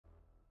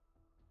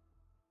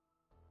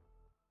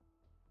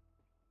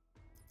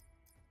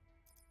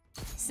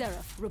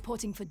Seraph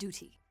reporting for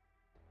duty.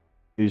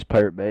 Use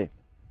Pirate Bay.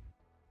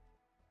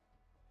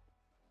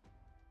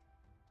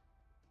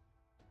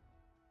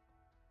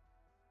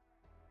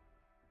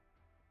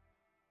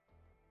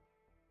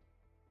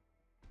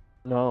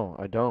 No,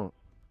 I don't.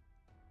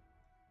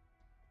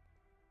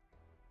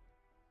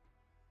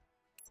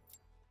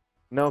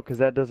 No, because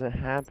that doesn't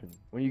happen.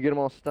 When you get them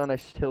all stunned, I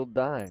still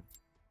die.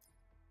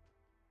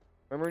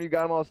 Remember when you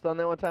got them all stunned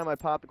that one time? I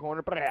popped the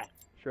corner,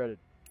 shredded.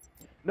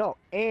 No,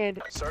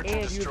 and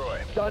you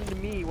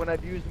stunned me when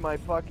I've used my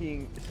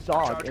fucking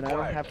SOG, and I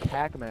don't have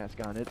tac mask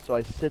on it, so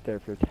I sit there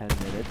for 10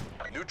 minutes.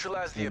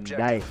 Neutralize the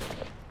objective.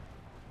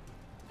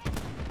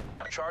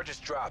 Charge is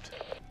dropped.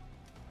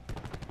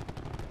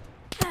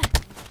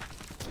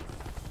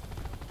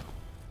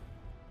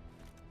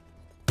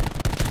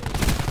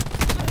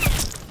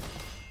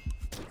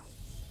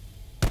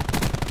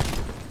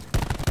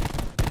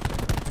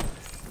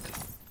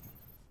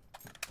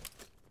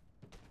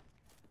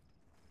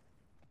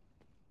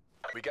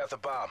 We got the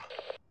bomb.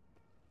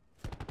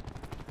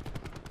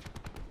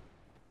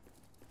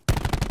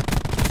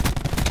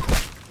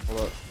 Hold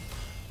up.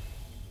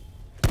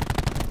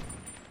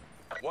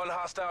 One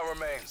hostile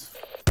remains.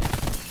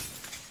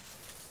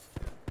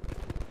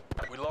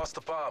 We lost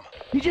the bomb.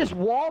 He just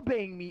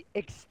wallbanged me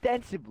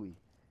extensively.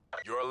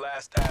 Your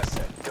last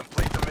asset.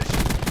 Complete the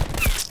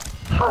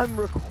mission. I'm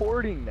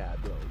recording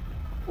that, bro.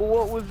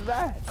 What was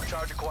that?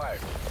 Charge acquired.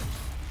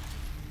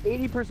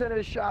 80% of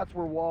his shots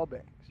were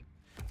wallbangs.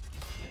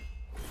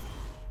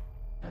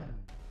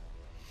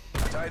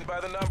 Tightened by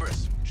the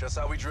numbers. Just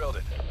how we drilled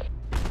it.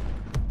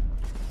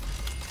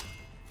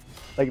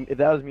 Like, if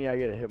that was me, I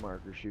get a hit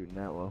marker shooting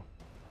that low.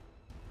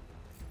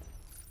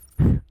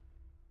 I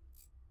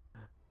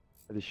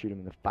just shoot him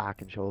in the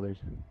fucking shoulders.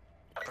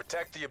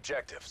 Protect the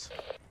objectives.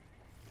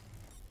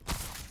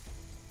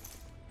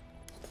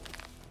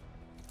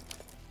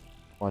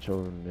 Watch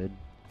over mid.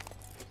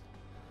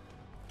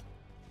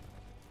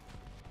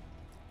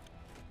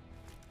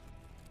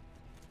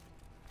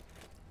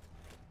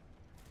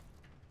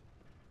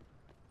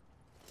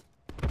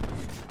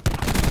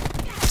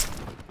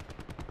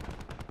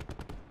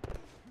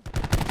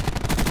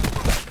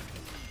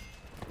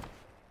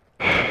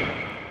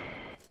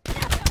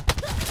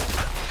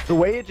 The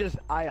way it just,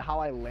 how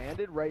I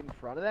landed right in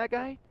front of that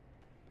guy?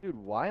 Dude,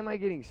 why am I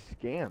getting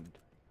scammed?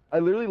 I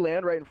literally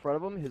land right in front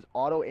of him, his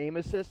auto aim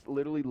assist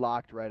literally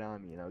locked right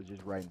on me, and I was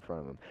just right in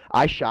front of him.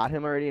 I shot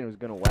him already and was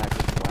gonna whack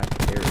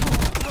carry.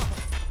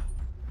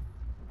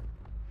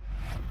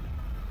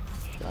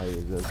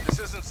 This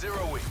isn't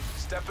zero week.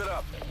 Step it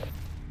up.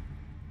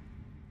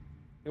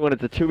 When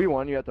it's a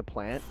 2v1, you have to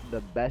plant.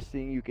 The best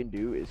thing you can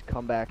do is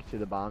come back to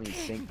the bomb you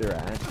think they're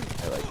at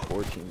like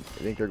 14.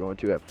 I think they're going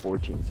to at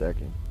 14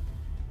 seconds.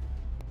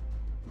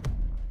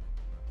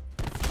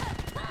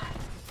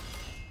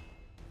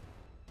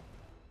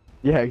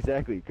 Yeah,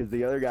 exactly, because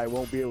the other guy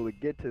won't be able to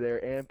get to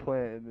there and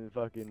plant in the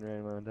fucking right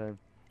amount of time.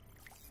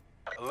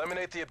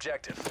 Eliminate the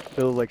objective.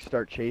 He'll like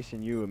start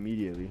chasing you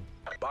immediately.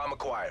 Bomb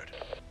acquired.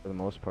 For the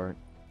most part.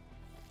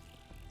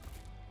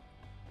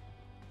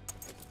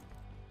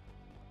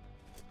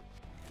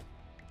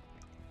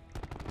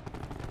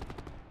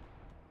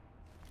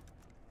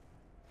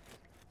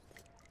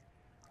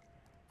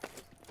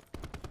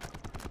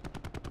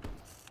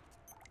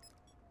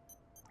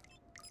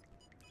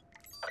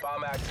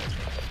 Bomb active.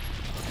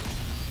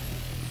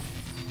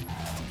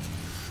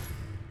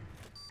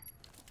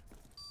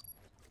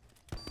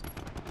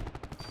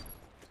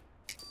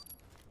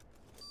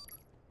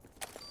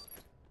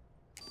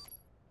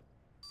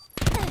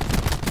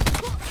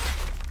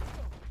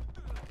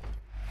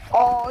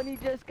 Oh, and he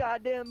just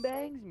goddamn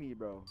bangs me,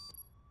 bro.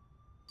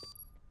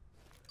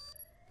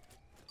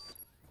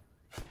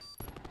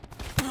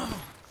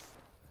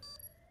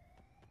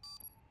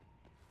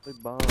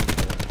 Big bomb.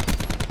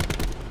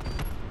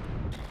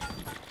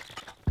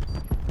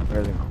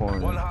 Better than corner.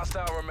 One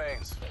hostile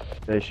remains.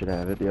 They should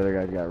have it. The other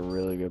guy's got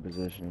really good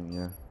positioning,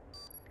 yeah.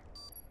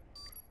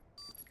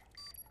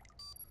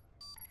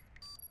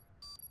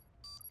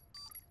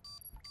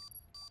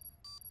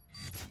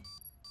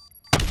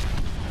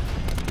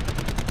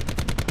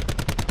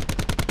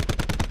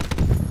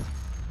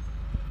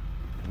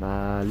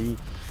 Mali.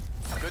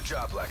 Good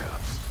job, Black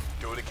Ops.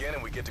 Do it again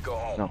and we get to go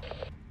home. No.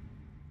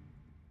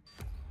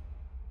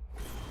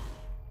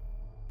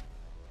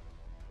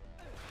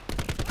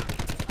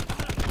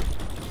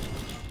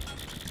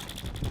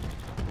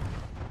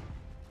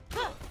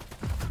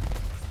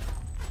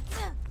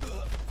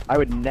 I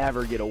would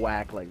never get a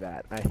whack like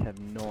that. I have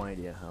no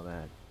idea how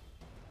that.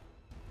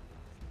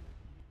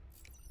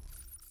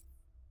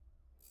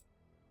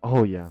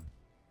 Oh yeah.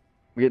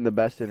 I'm getting the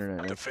best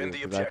internet next year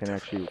because I can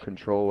actually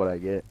control what I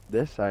get.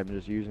 This, I'm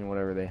just using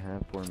whatever they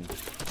have for me.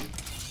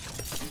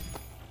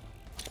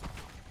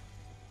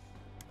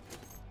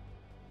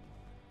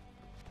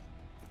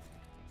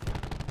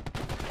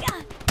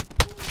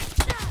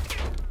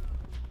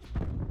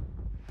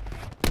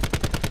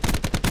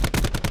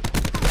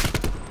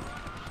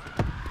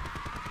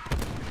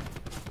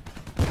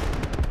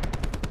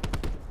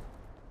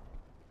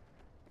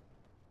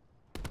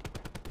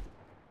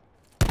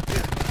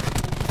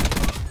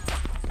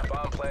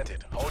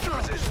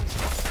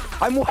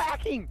 I'm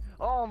whacking!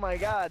 Oh my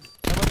god.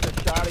 I must have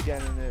shot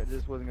again and it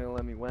just wasn't gonna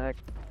let me whack.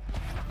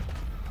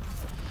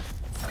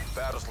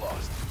 Battle's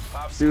lost.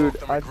 Pop Dude, smoke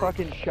them, I regroup.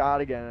 fucking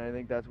shot again and I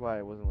think that's why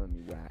it wasn't letting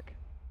me whack.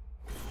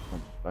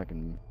 I'm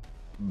fucking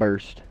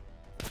burst.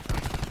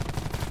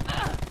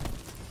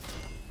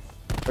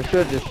 I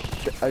should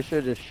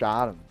have just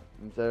shot him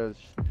instead of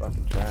just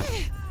fucking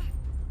trash.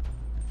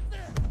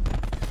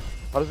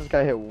 How does this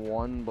guy hit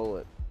one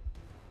bullet?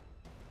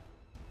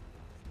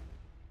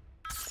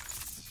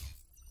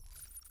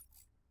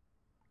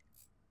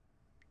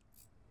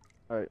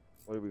 Alright,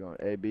 where are we going?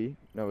 A, B?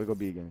 No, we go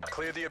B again.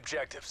 Clear the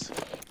objectives.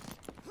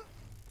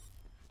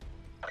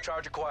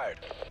 Charge acquired.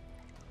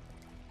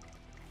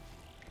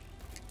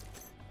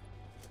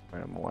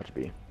 Alright, I'm gonna watch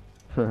B.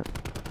 Bomb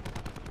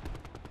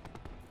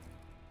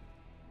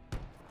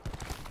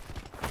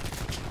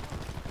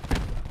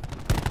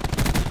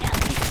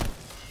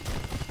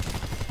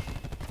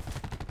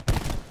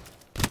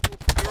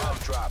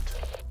dropped.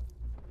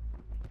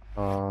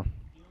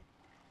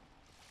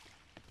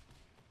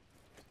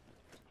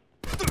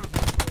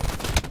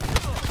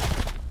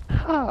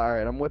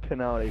 Alright, I'm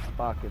whipping out a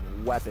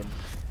fucking weapon.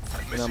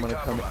 And I'm gonna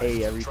come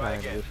A every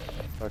time. Just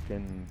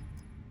fucking.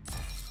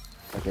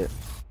 Fuck it.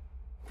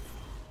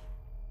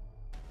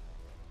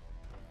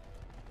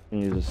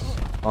 Use this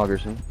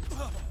Augerson.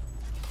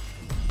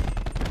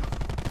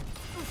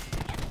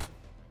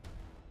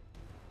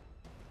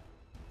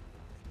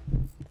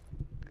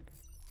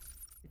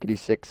 Kitty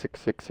 6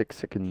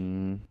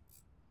 and.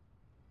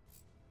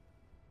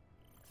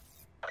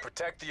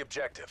 Protect the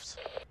objectives.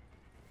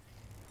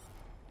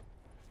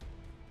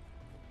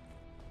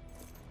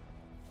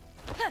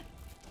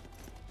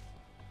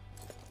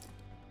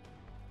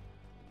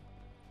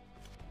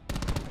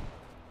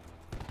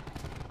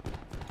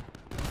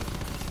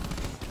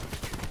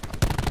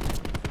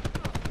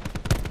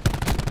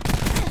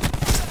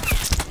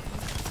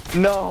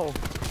 No!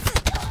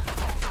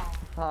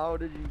 How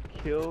did you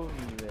kill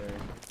me there?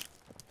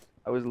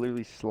 I was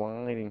literally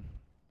sliding.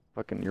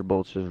 Fucking your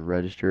bolts just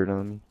registered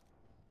on me.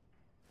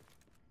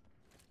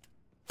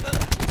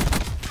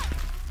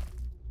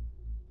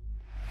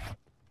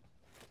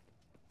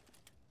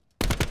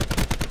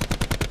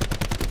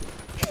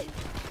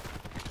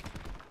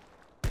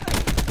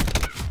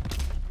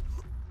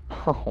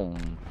 Oh.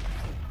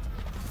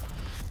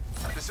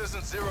 This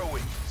isn't zero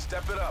week.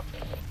 Step it up.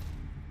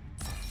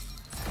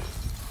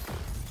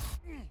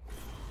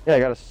 Yeah, I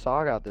got a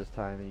SOG out this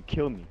time and he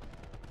killed me.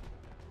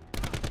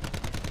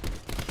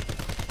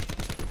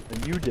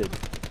 And you did.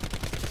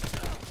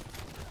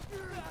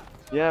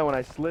 Yeah, when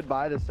I slid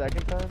by the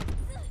second time.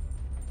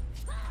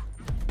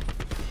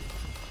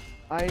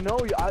 I know,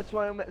 that's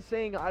why I'm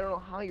saying I don't know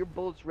how your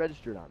bullets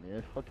registered on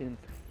me.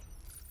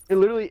 It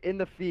literally in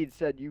the feed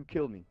said you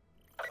killed me.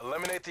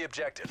 Eliminate the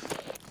objective.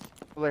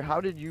 Like,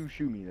 how did you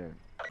shoot me there?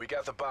 We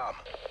got the bomb.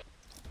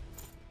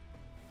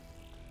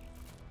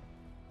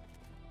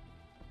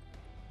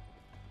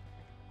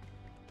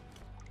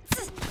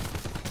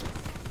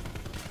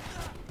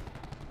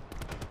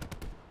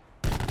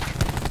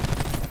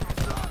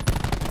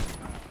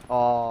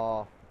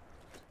 Oh.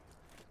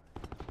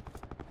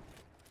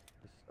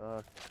 This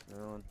sucks,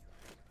 man.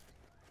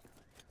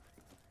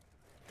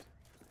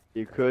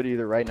 You could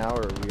either right now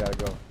or we gotta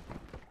go.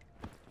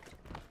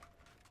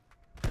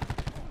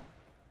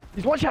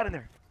 He's one shot in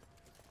there.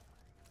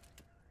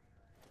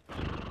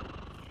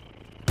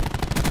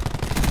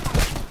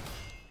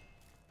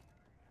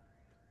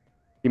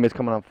 Teammates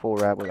coming on full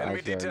wrap with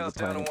Enemy ICR details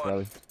down to one.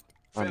 probably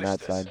on Finish that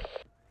this. side.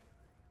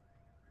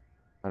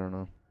 I don't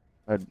know.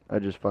 I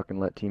just fucking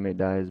let teammate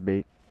die as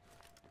bait.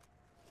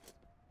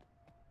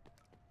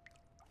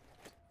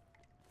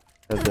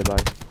 That's dead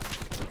body.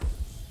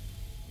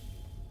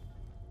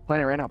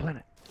 Planet right now,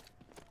 planet.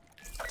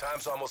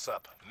 Time's almost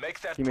up. Make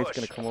that Teammate's push.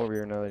 gonna come over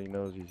here now that he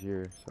knows he's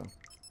here, so.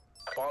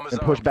 Bomb is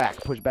And push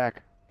armed.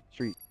 back,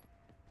 street.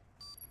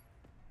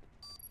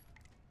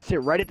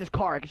 Sit right at this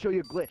car. I can show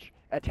you a glitch.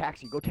 At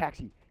taxi, go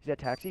taxi. Is that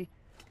taxi?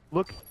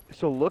 Look.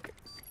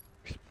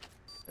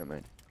 Never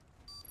mind.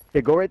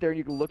 Okay, go right there and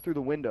you can look through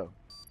the window.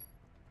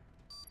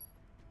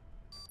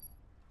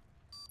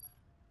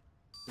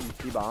 Can you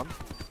see bomb?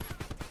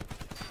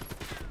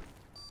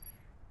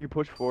 You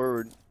push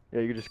forward.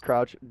 Yeah, you can just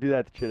crouch. Do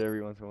that shit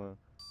every once in a while.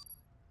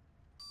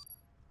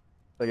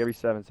 Like every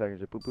 7 seconds,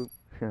 just boop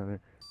boop.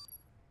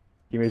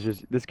 Teammates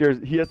just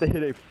he has to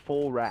hit a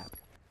full wrap.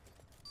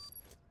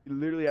 He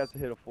literally has to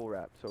hit a full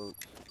wrap, so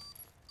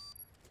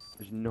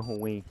there's no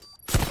way.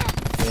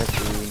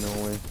 Absolutely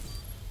no way.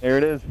 There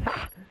it is.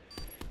 Ha!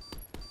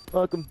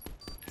 Welcome.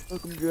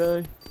 Welcome,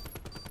 Dry.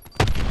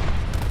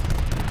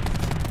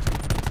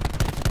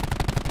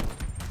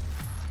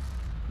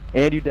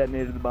 And you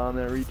detonated the bomb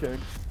that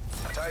returned.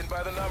 Tighten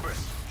by the numbers.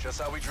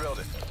 Just how we drilled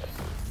it.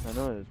 I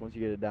know it is. Once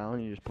you get it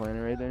down, you just plant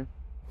it right there.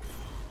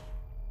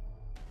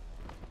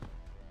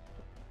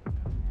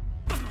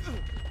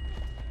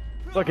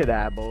 Look at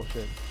that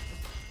bullshit.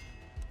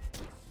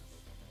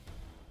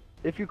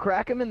 If you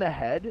crack him in the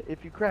head,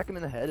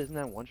 isn't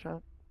that one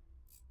shot?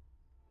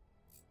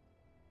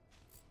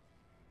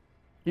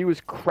 He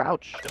was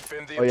crouched.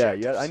 Defend the Oh yeah,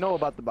 objectives. I know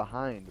about the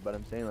behind, but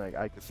I'm saying like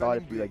I thought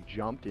if you like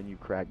jumped and you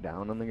cracked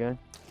down on the guy.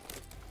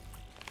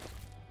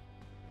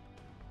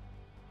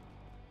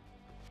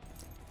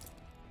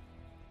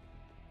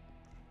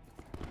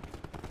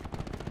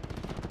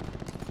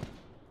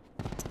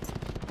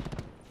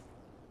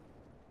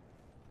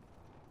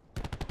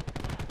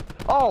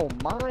 Oh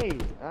my!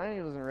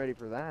 I wasn't ready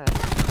for that.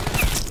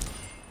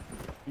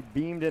 He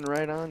beamed in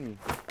right on me.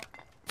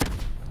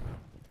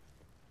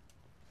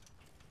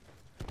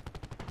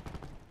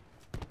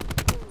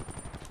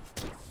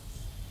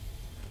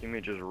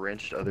 Teammate just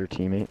wrenched other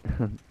teammate.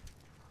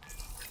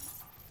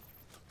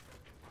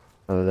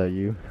 Oh, is that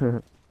you?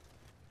 You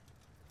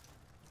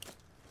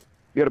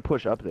gotta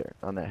push up there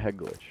on that head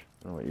glitch.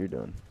 I don't know what you're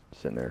doing.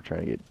 Sitting there trying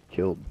to get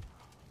killed.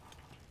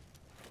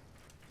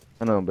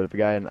 I know, but if a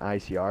guy had an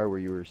ICR where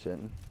you were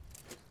sitting,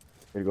 you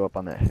gotta go up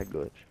on that head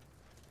glitch.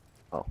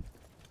 Oh.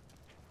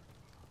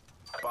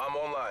 Bomb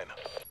online.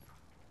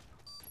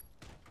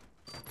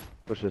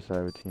 Push this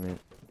side with teammate.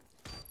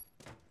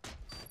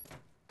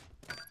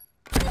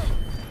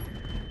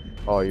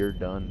 Oh, you're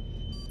done.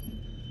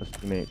 This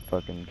teammate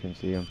fucking can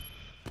see him.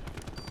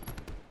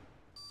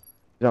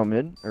 He's out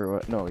mid? Or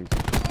what? No, he's...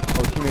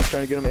 Oh, teammate's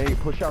trying to get him. Hey,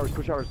 push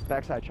showers,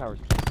 backside showers.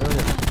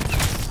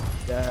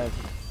 Yes.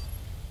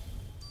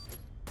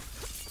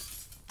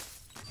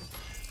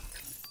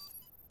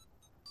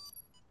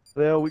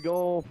 There we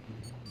go.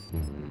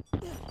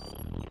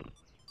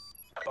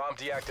 Bomb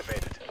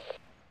deactivated.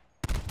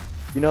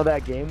 You know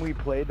that game we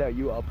played that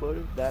you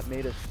uploaded? That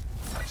made us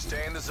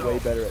Stay in the zone. way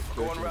better at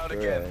Going searching round for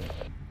again.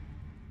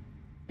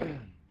 it.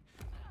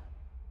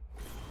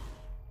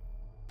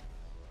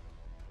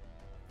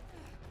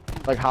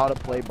 Like how to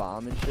play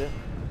bomb and shit.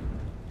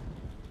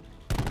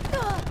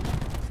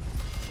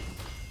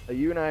 Like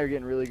you and I are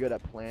getting really good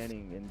at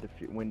planning and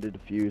when to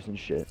defuse and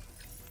shit.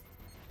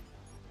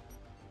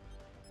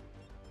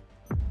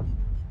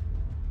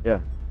 Yeah.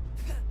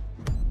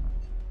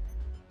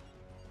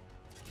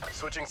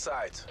 Switching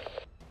sides.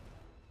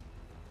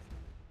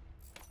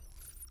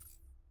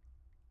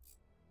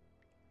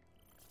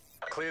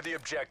 Clear the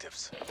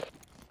objectives.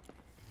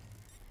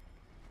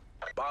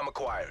 Bomb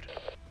acquired.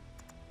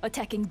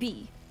 Attacking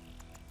B.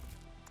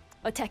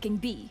 Attacking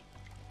B.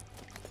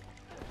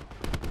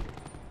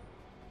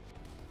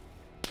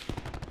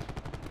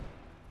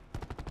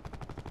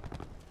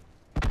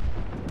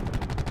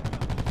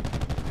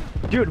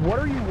 Dude, what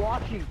are you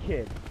watching,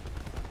 kid?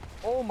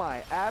 Oh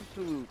my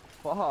absolute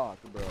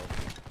fuck, bro.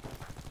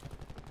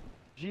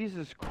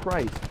 Jesus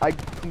Christ. I'm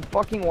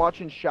fucking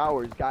watching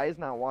showers. Guy is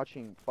not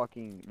watching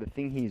fucking the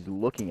thing he's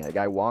looking at.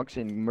 Guy walks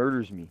in,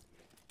 murders me.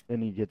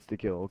 Then he gets the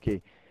kill. Okay.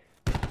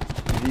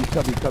 He's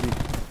cubby.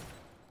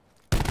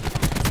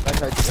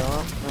 Backside.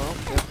 No.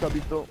 There's cubby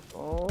still.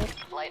 Oh.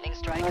 Lightning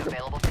strike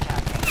available for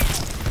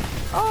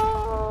tasking.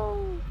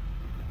 Oh.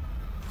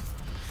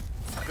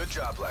 Good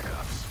job, Black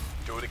Ops.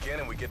 Do it again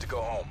and we get to go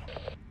home.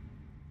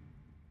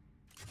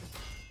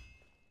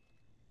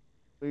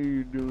 What are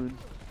you doing?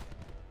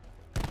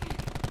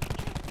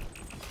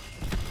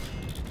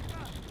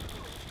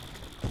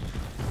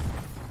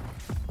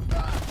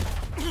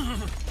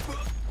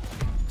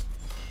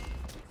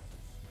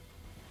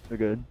 They're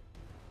good.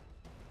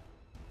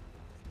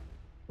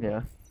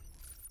 Yeah.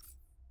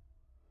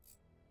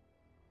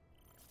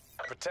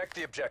 Protect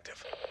the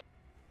objective.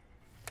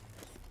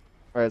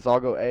 Alright, so I'll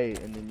go A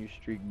and then you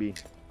streak B.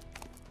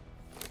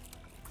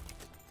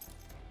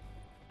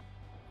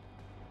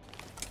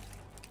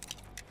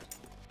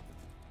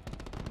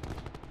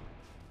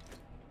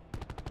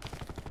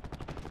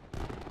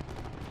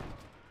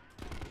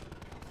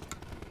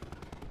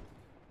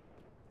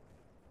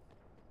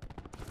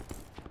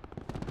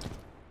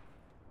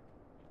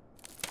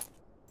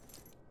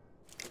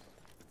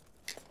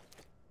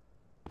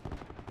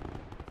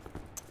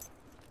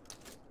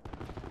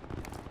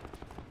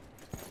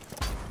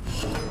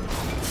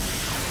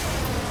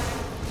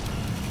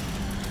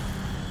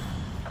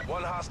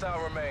 One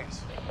hostile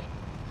remains.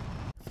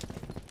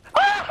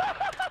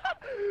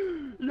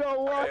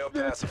 Yo, watch AO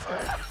this.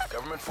 pacified.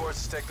 Government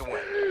forces take the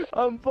win.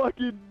 I'm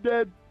fucking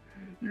dead.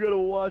 You gotta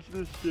watch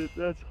this shit.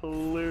 That's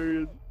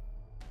hilarious.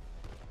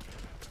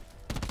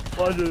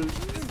 Watch this.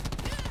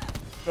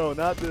 No,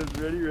 not this.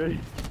 Ready?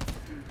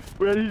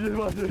 Ready, just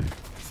watch this.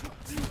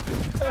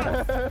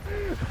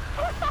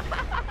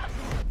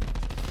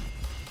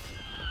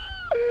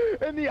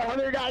 And the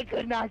other guy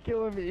could not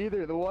kill him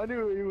either. The one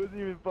who he wasn't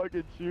even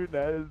fucking shooting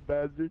at, his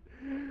bastard.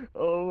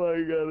 Oh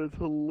my god, that's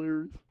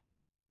hilarious.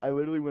 I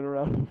literally went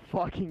around the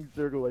fucking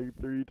circle like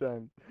 3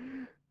 times.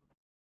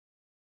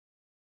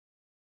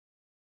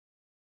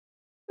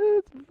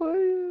 It's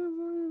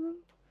funny.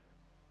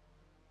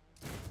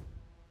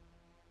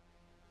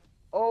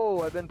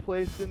 Oh, I've been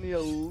placed in the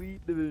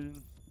elite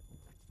division.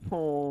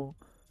 Oh,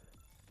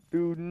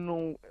 dude,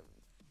 no.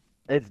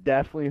 It's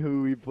definitely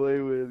who we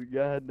play with.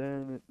 God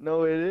damn it.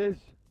 No, it is.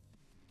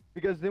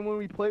 Because then when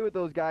we play with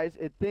those guys,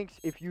 it thinks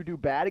if you do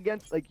bad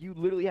against, like, you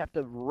literally have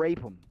to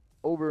rape them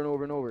over and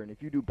over and over. And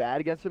if you do bad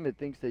against them, it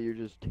thinks that you're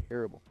just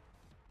terrible.